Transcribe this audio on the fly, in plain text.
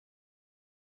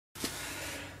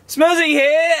Smuzzy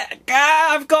here!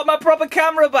 I've got my proper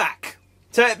camera back.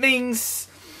 So it means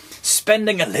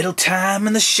spending a little time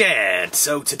in the shed.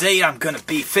 So today I'm going to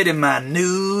be fitting my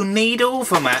new needle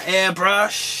for my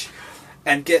airbrush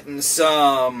and getting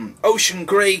some Ocean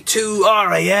Grey 2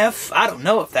 RAF. I don't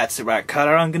know if that's the right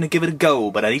colour. I'm going to give it a go,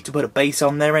 but I need to put a base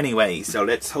on there anyway, so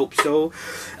let's hope so.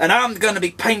 And I'm going to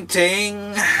be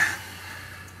painting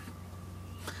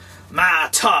my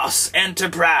TOS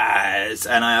Enterprise,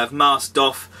 and I have masked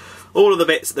off all of the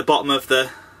bits at the bottom of the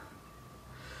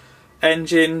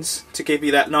engines to give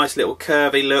you that nice little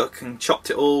curvy look, and chopped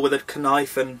it all with a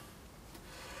knife and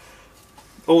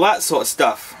all that sort of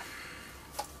stuff.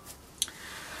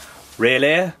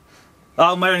 Really?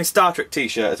 Oh, I'm wearing a Star Trek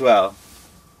t-shirt as well.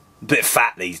 A bit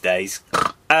fat these days.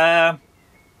 Gonna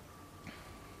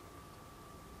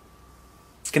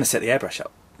set the airbrush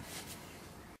up.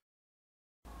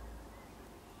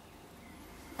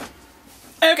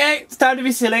 Okay, it's time to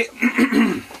be silly.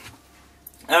 Open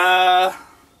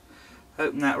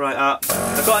that right up.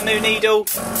 I've got a new needle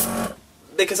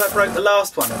because I broke the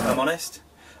last one, if I'm honest.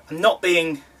 I'm not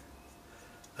being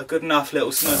a good enough little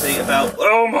smuzzy about,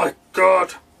 oh my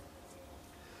god,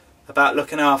 about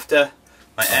looking after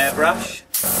my airbrush.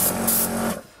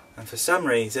 And for some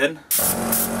reason,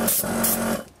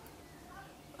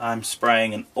 I'm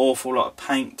spraying an awful lot of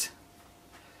paint.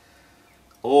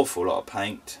 Awful lot of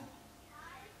paint.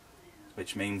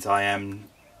 Which means I am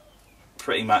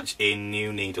pretty much in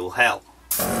new needle hell.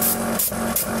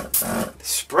 The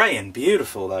spraying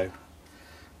beautiful though.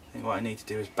 I think what I need to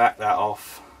do is back that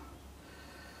off.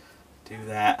 Do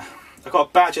that. I've got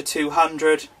a Badger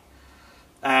 200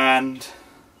 and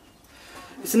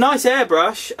it's a nice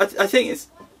airbrush. I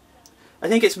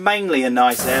think it's mainly a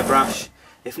nice airbrush,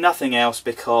 if nothing else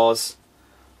because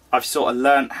I've sort of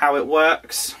learnt how it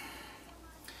works.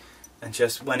 And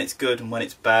just when it's good and when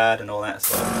it's bad and all that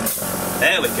sort of.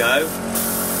 There we go.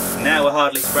 Now we're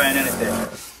hardly spraying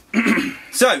anything.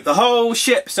 So the whole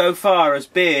ship so far has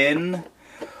been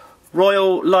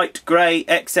Royal Light Grey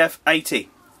XF80.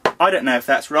 I don't know if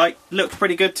that's right. Looks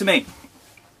pretty good to me.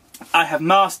 I have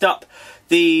masked up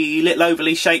the little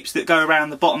ovally shapes that go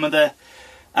around the bottom of the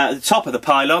top of the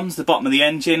pylons, the bottom of the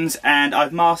engines, and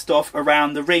I've masked off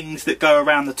around the rings that go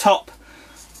around the top.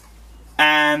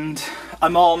 And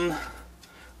I'm on,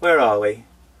 where are we?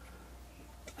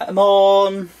 I'm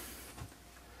on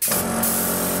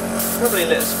probably a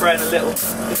little spray and a little,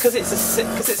 because it's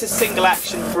a single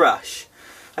action brush.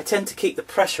 I tend to keep the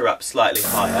pressure up slightly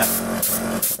higher,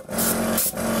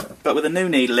 but with a new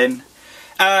needle in.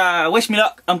 Wish me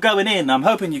luck. I'm going in. I'm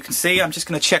hoping you can see. I'm just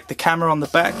going to check the camera on the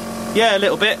back. Yeah, a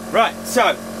little bit. Right.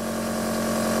 So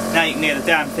now you can hear the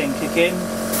damn thing kick in.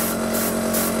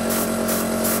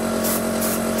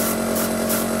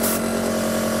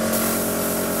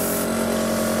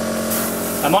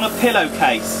 I'm on a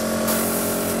pillowcase,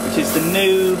 which is the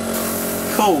new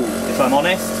cool, if I'm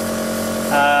honest.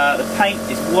 The paint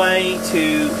is way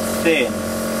too thin.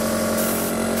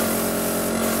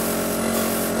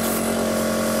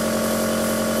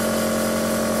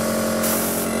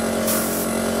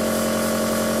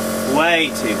 Way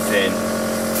too thin.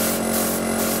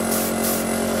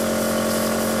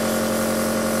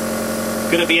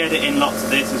 Gonna be editing lots of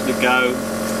this as we go.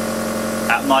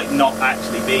 That might not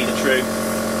actually be the truth.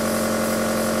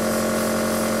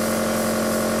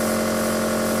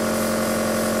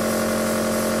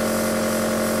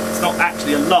 Not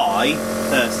actually a lie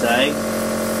per se.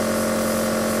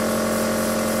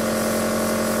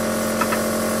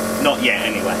 Not yet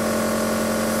anyway.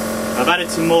 I've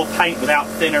added some more paint without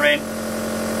thinner in.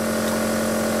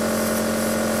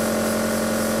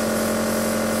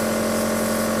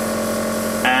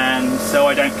 And so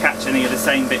I don't catch any of the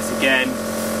same bits again.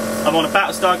 I'm on a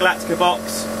Battlestar Galactica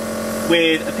box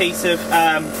with a piece of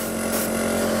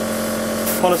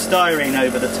polystyrene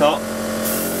over the top.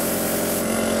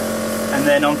 And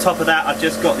then on top of that I've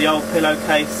just got the old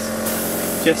pillowcase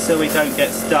just so we don't get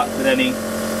stuck with any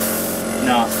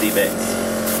nasty bits.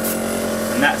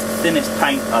 And that's the thinnest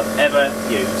paint I've ever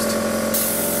used.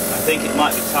 I think it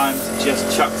might be time to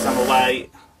just chuck some away.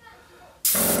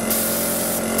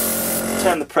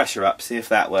 Turn the pressure up, see if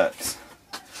that works.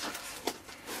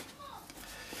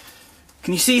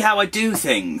 Can you see how I do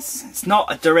things? It's not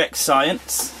a direct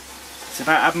science. It's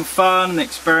about having fun and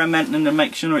experimenting and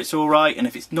make sure it's alright, and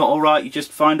if it's not alright you just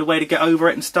find a way to get over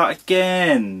it and start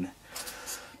again.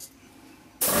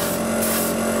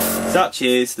 Such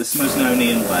is the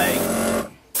Smuznonian way.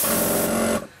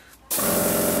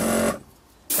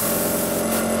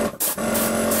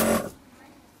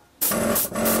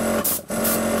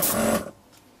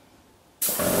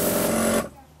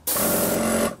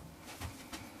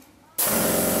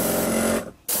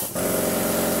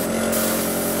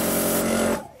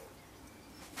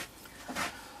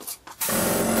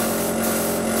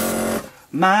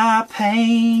 My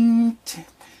paint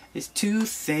is too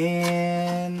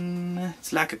thin.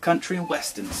 It's like a country and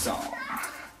western song.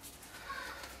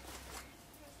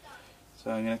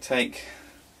 So I'm going to take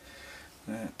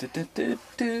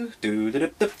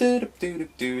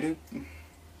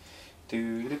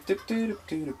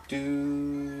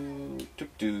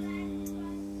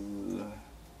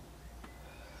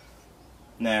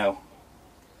now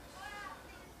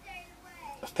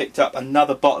I've picked up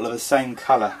another bottle of the same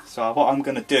colour, so what I'm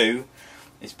going to do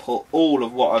is put all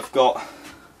of what I've got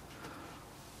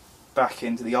back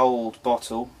into the old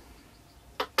bottle,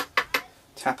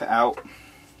 tap it out,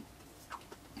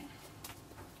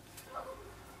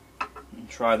 and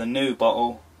try the new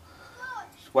bottle,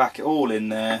 just whack it all in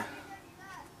there.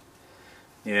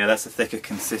 Yeah, that's a thicker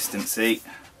consistency,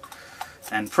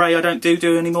 and pray I don't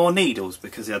do any more needles,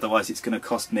 because otherwise it's going to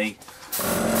cost me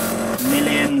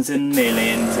millions and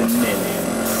millions and millions.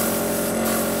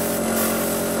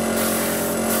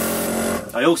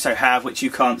 I also have, which you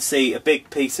can't see, a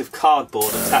big piece of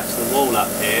cardboard attached to the wall up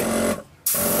here,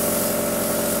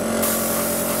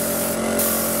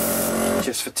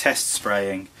 just for test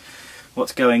spraying.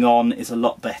 What's going on is a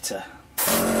lot better.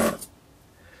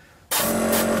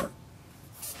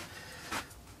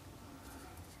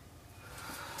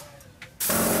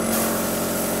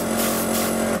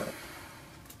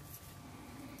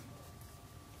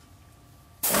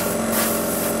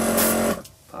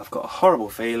 I've got a horrible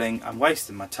feeling I'm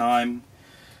wasting my time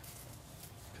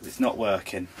because it's not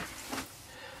working,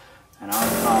 and I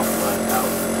can't work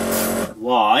out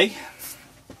why.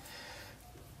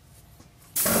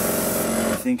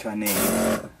 I think I need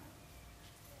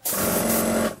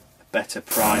a better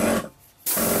primer.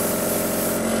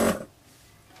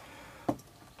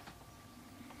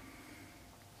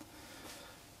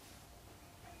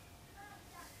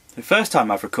 The first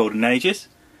time I've recorded in ages,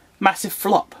 massive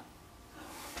flop.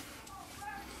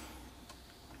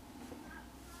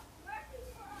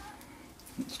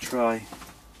 Let's try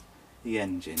the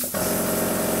engines.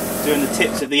 Doing the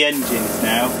tips of the engines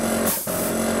now.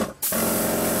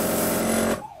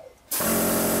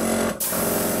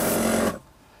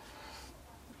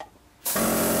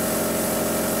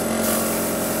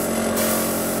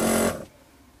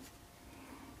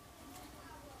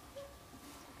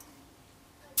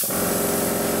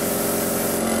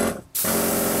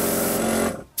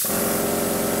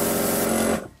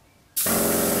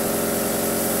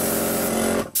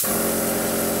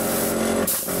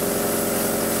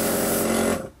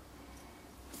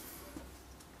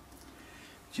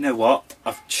 Do you know what?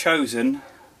 I've chosen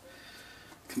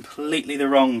completely the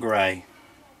wrong grey.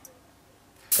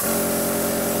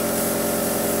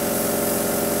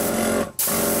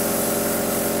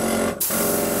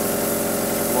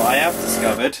 What I have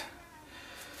discovered,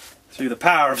 through the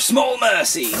power of small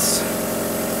mercies,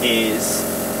 is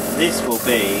this will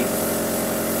be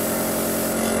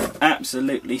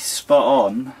absolutely spot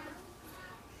on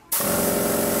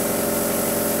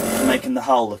for making the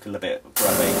hull look a little bit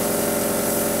grubby.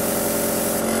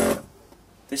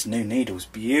 This new needle's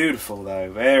beautiful though,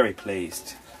 very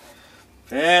pleased.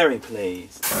 Very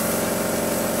pleased.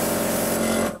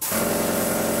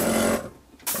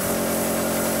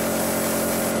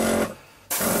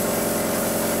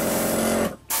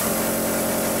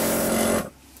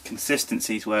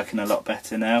 Consistency's working a lot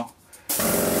better now.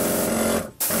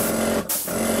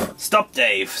 Stop,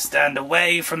 Dave, stand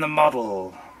away from the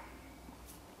model.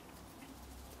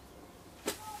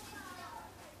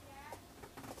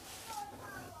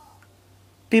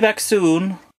 Be back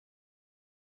soon.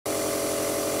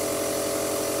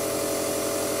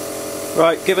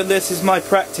 Right, given this is my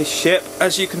practice ship,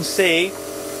 as you can see,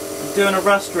 I'm doing a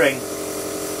rust ring.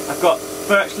 I've got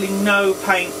virtually no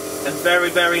paint and very,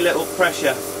 very little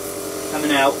pressure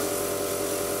coming out.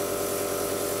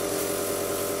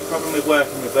 Problem with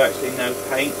working with virtually no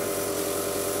paint,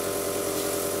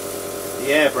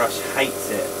 the airbrush hates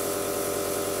it.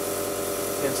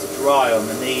 It tends to dry on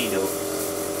the needle.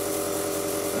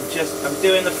 I'm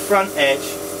doing the front edge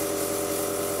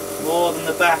more than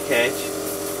the back edge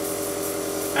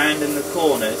and in the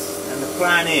corners, and the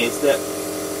plan is that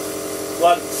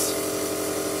once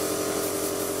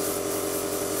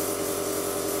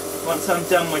I'm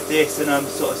done with this and I'm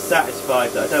sort of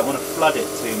satisfied that I don't want to flood it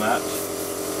too much,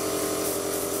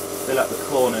 fill up the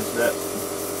corners that,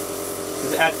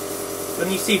 because it had,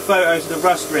 when you see photos of the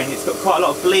rust ring, it's got quite a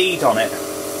lot of bleed on it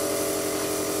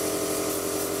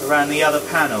around the other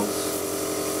panels.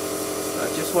 So I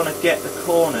just want to get the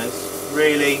corners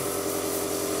really,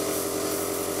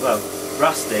 well,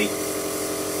 rusty.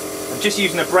 I'm just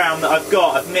using a brown that I've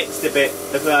got. I've mixed a bit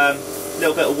of a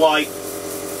little bit of white,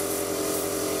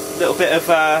 a little bit of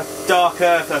dark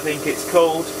earth, I think it's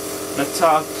called. And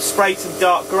I've sprayed some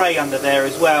dark grey under there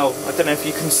as well. I don't know if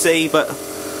you can see, but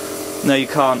no, you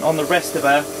can't. On the rest of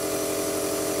her,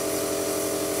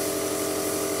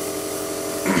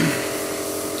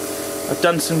 I've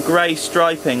done some grey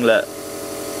striping, look.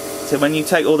 So when you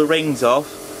take all the rings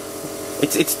off,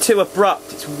 it's too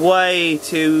abrupt, it's way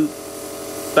too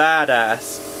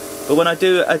badass. But when I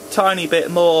do a tiny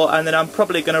bit more, and then I'm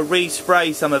probably going to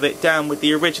respray some of it down with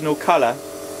the original colour.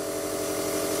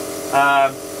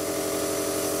 I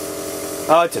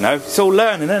don't know, it's all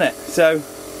learning, isn't it? So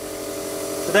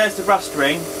there's the rust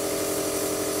ring.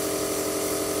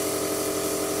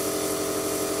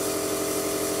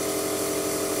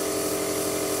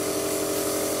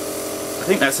 I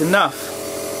think that's enough.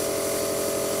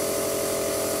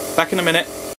 Back in a minute.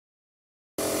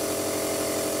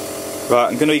 Right,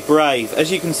 I'm going to be brave.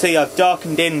 As you can see, I've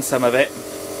darkened in some of it.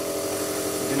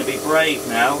 I'm going to be brave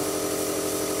now.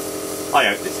 I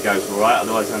hope this goes alright,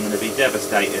 otherwise I'm going to be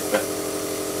devastated. But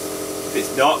if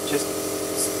it's not, just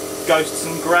ghost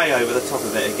some grey over the top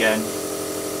of it again.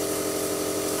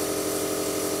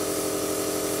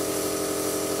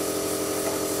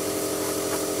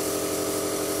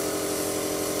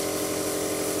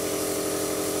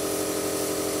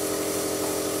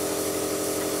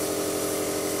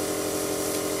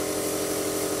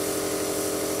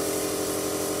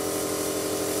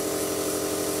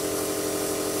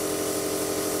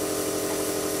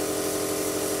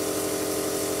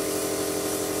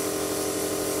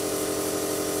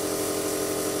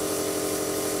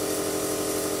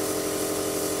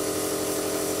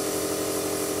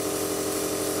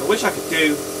 I wish I could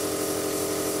do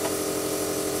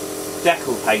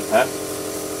decal paper.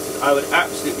 I would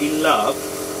absolutely love,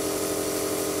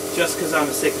 just because I'm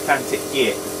a sycophantic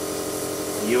git,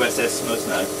 USS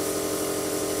Snuzno.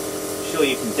 I'm sure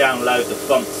you can download the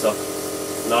fonts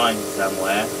offline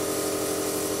somewhere.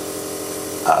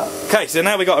 Okay, so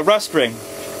now we got a rust ring.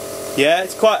 Yeah,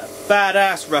 it's quite a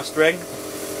badass rust ring.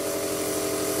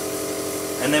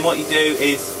 And then what you do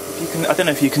is, if you can, I don't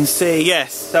know if you can see,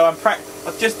 yes. So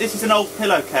this is an old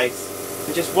pillowcase.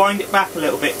 So just wind it back a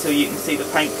little bit so you can see the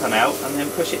paint come out, and then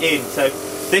push it in. So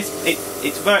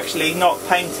it's virtually not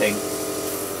painting,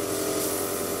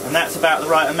 and that's about the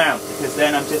right amount, because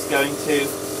then I'm just going to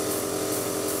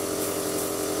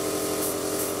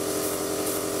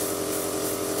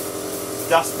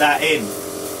dust that in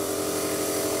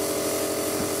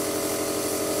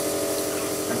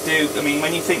and do. I mean,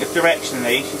 when you think of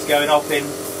directionally, she's going off in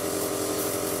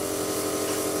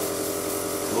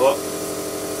what?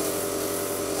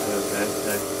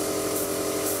 Okay.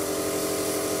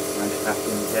 Round it back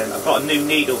in again. I've got a new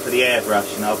needle for the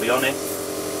airbrush, and I'll be honest,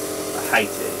 I hate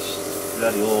it. It's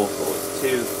bloody awful.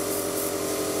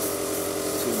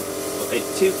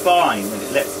 It's too fine, and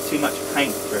it lets too much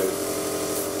paint through.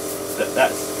 But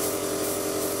that's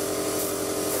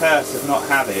the curse of not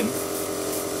having.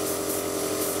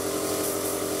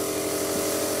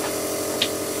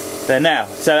 There now.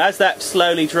 So as that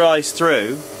slowly dries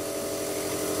through,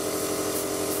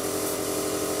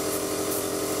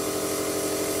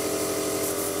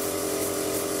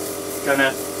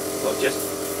 gonna just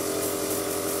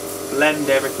blend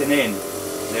everything in.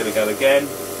 There we go again.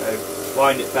 So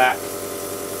wind it back.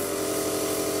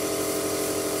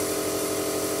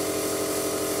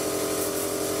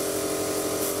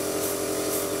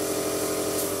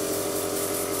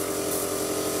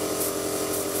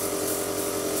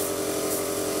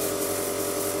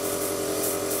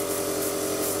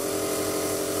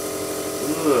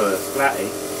 Ooh, splatty.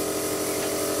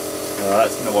 Oh,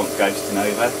 that's going to want ghosting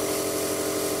over.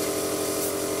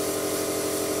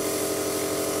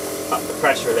 Up the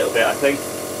pressure a little bit, I think.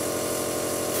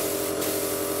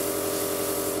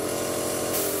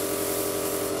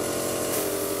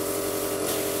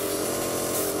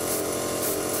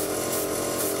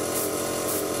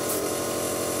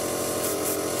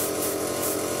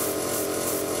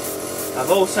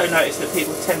 I've also noticed that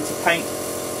people tend to paint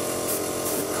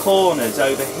the corners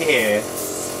over here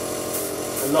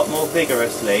a lot more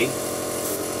vigorously.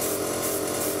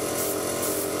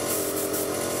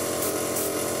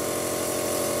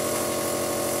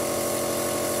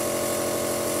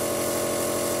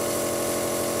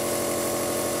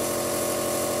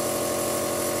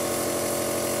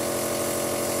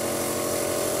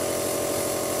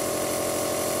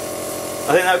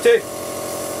 I think that'll do.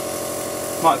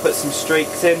 Might put some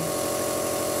streaks in at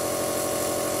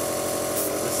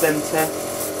the centre.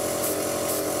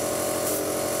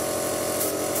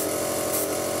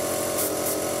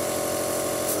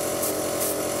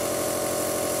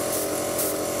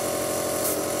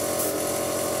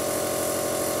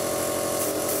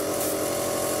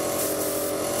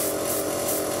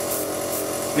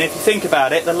 And if you think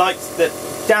about it, the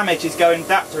damage is going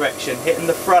that direction, hitting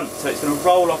the front, so it's going to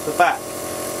roll off the back.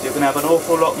 So you're going to have an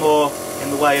awful lot more in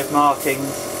the way of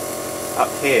markings up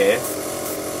here.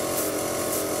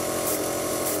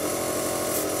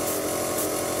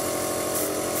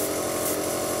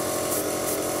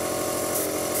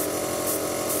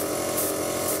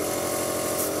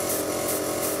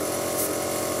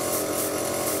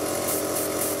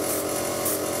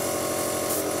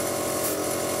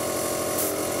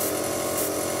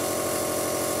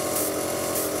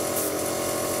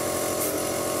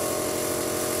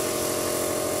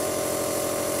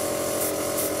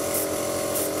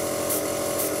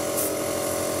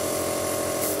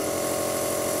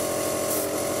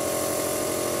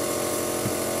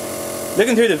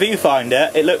 Looking through the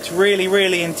viewfinder, it looks really,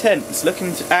 really intense.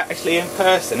 Looking actually in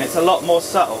person, it's a lot more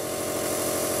subtle.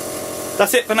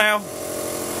 That's it for now.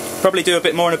 Probably do a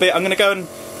bit more in a bit. I'm going to go and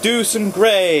do some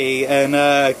grey and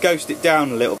ghost it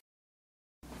down a little.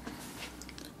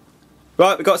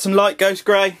 Right, we've got some light ghost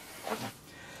grey.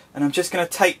 And I'm just going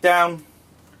to take down...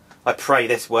 I pray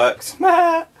this works. So,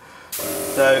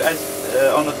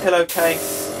 as on the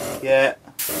pillowcase, yeah.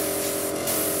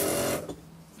 It's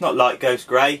not light ghost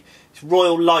grey.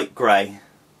 Royal Light Grey.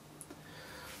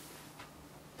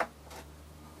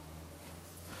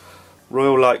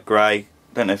 Royal Light Grey.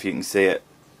 Don't know if you can see it.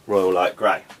 Royal Light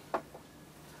Grey.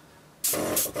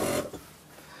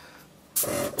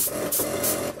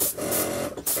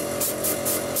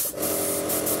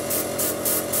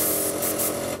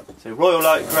 So Royal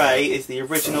Light Grey is the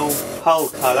original hull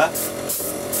colour.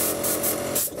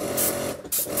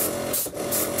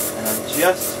 And I'm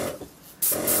just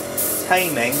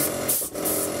taming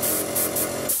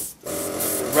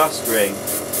rust ring.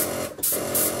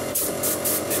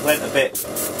 It went a bit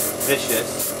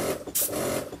vicious.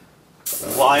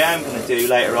 What I am going to do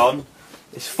later on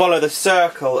is follow the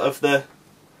circle of the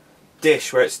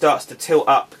dish where it starts to tilt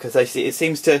up, because I see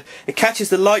it catches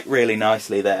the light really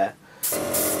nicely there.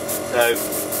 So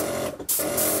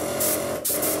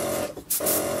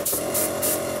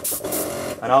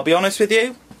and I'll be honest with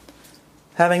you,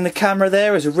 having the camera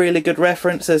there is a really good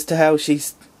reference as to how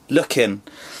she's looking.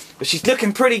 But she's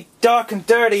looking pretty dark and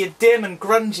dirty and dim and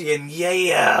grungy, and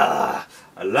yeah!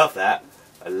 I love that.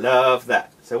 I love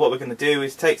that. So what we're going to do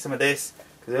is take some of this,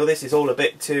 because this is all a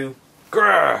bit too...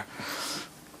 grrr.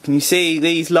 Can you see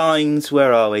these lines?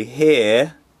 Where are we?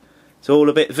 Here. It's all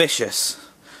a bit vicious.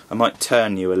 I might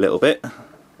turn you a little bit.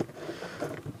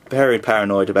 Very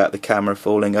paranoid about the camera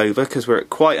falling over, because we're at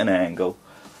quite an angle.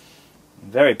 I'm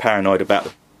very paranoid about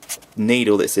the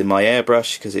needle that's in my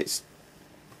airbrush, because it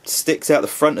sticks out the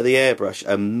front of the airbrush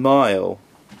a mile,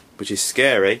 which is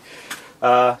scary.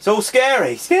 It's all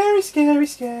scary, scary, scary,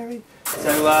 scary.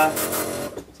 So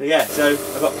yeah, so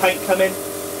I've got paint coming.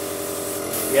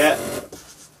 Yeah,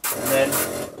 and then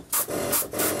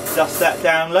dust that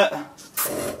down. Look.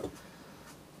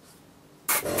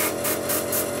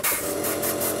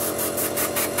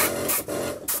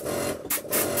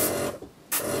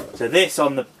 So this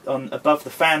on above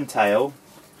the fantail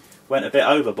went a bit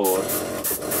overboard.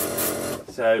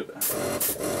 So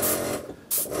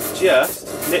just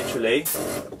literally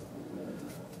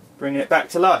bringing it back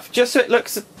to life, just so it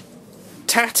looks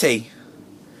tatty.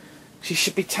 She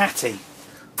should be tatty.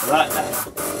 I like that.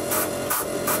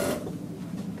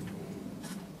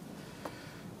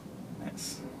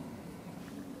 Let's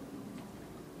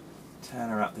turn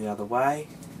her up the other way.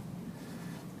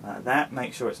 Like that.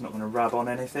 Make sure it's not going to rub on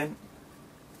anything.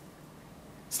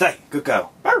 Stay, good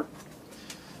girl.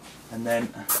 And then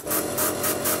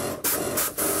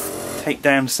take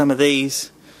down some of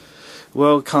these.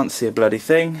 Well, can't see a bloody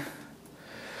thing.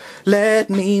 Let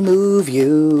me move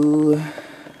you.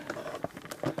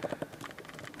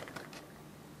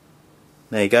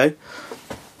 There you go.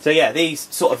 So yeah, these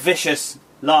sort of vicious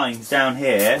lines down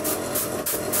here,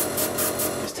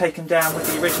 just take them down with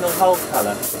the original hull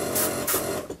colour.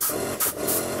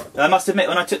 I must admit,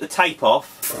 when I took the tape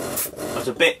off, I was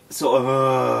a bit sort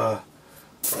of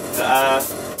but,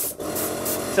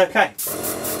 it's okay.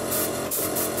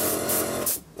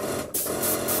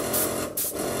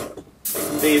 It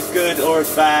can be as good or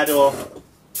as bad, or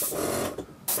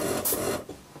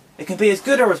it can be as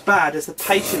good or as bad as the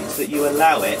patience that you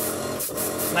allow it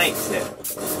makes it.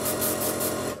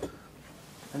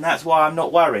 And that's why I'm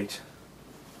not worried,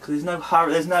 because there's no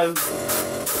hurry, there's no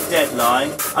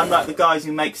deadline. Unlike the guys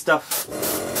who make stuff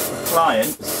for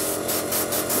clients,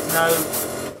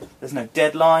 there's no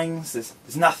deadlines,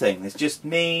 there's nothing. There's just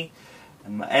me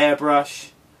and my airbrush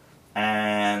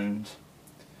and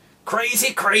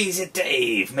Crazy, crazy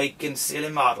Dave making silly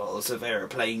models of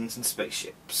airplanes and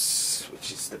spaceships,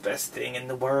 which is the best thing in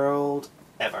the world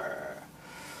ever.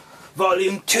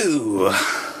 Volume 2.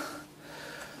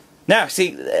 Now,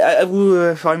 see,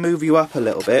 if I move you up a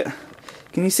little bit,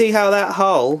 can you see how that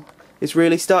hull is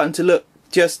really starting to look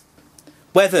just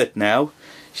weathered now?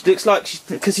 She looks like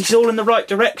because she's all in the right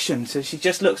direction, so she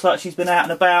just looks like she's been out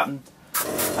and about and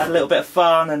had a little bit of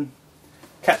fun, and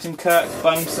Captain Kirk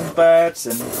banged some birds,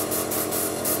 and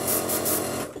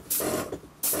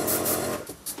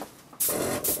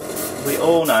we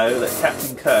all know that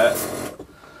Captain Kirk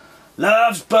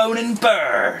loves boning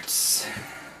birds.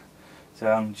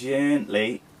 So I'm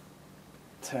gently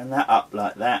turn that up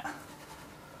like that,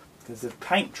 because the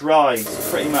paint dries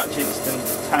pretty much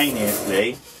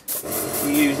instantaneously if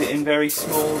you use it in very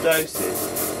small doses.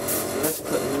 So let's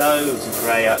put loads of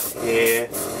grey up here,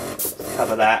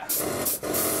 cover that,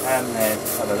 and then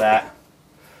cover that.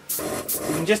 So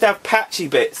you can just have patchy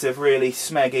bits of really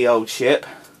smeggy old ship.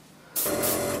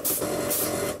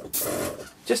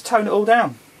 Just tone it all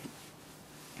down.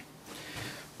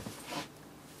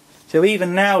 So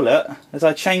even now, look, as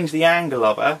I change the angle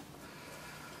of her,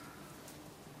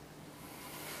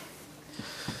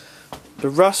 the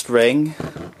rust ring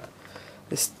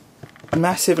is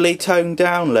massively toned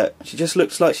down, look. She just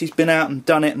looks like she's been out and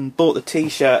done it and bought the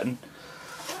t-shirt, and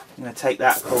I'm going to take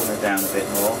that corner down a bit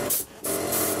more.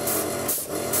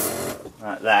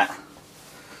 Like that.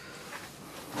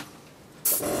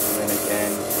 And then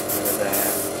again, over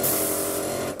there.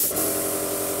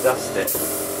 Dust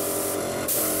it.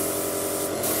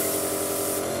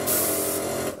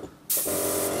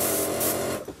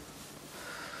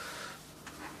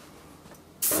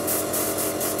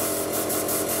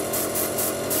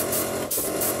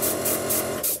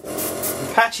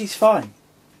 Patchy's fine.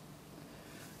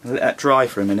 I'll let that dry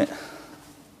for a minute.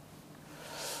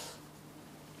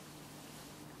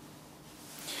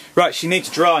 Right, she needs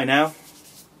to dry now.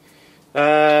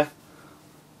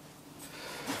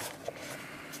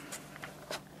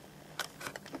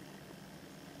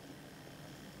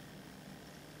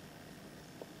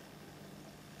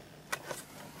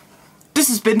 This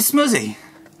has been Smuzzy,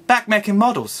 back making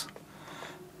models.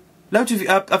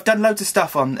 I've done loads of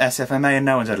stuff on SFMA and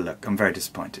no one's had a look. I'm very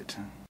disappointed.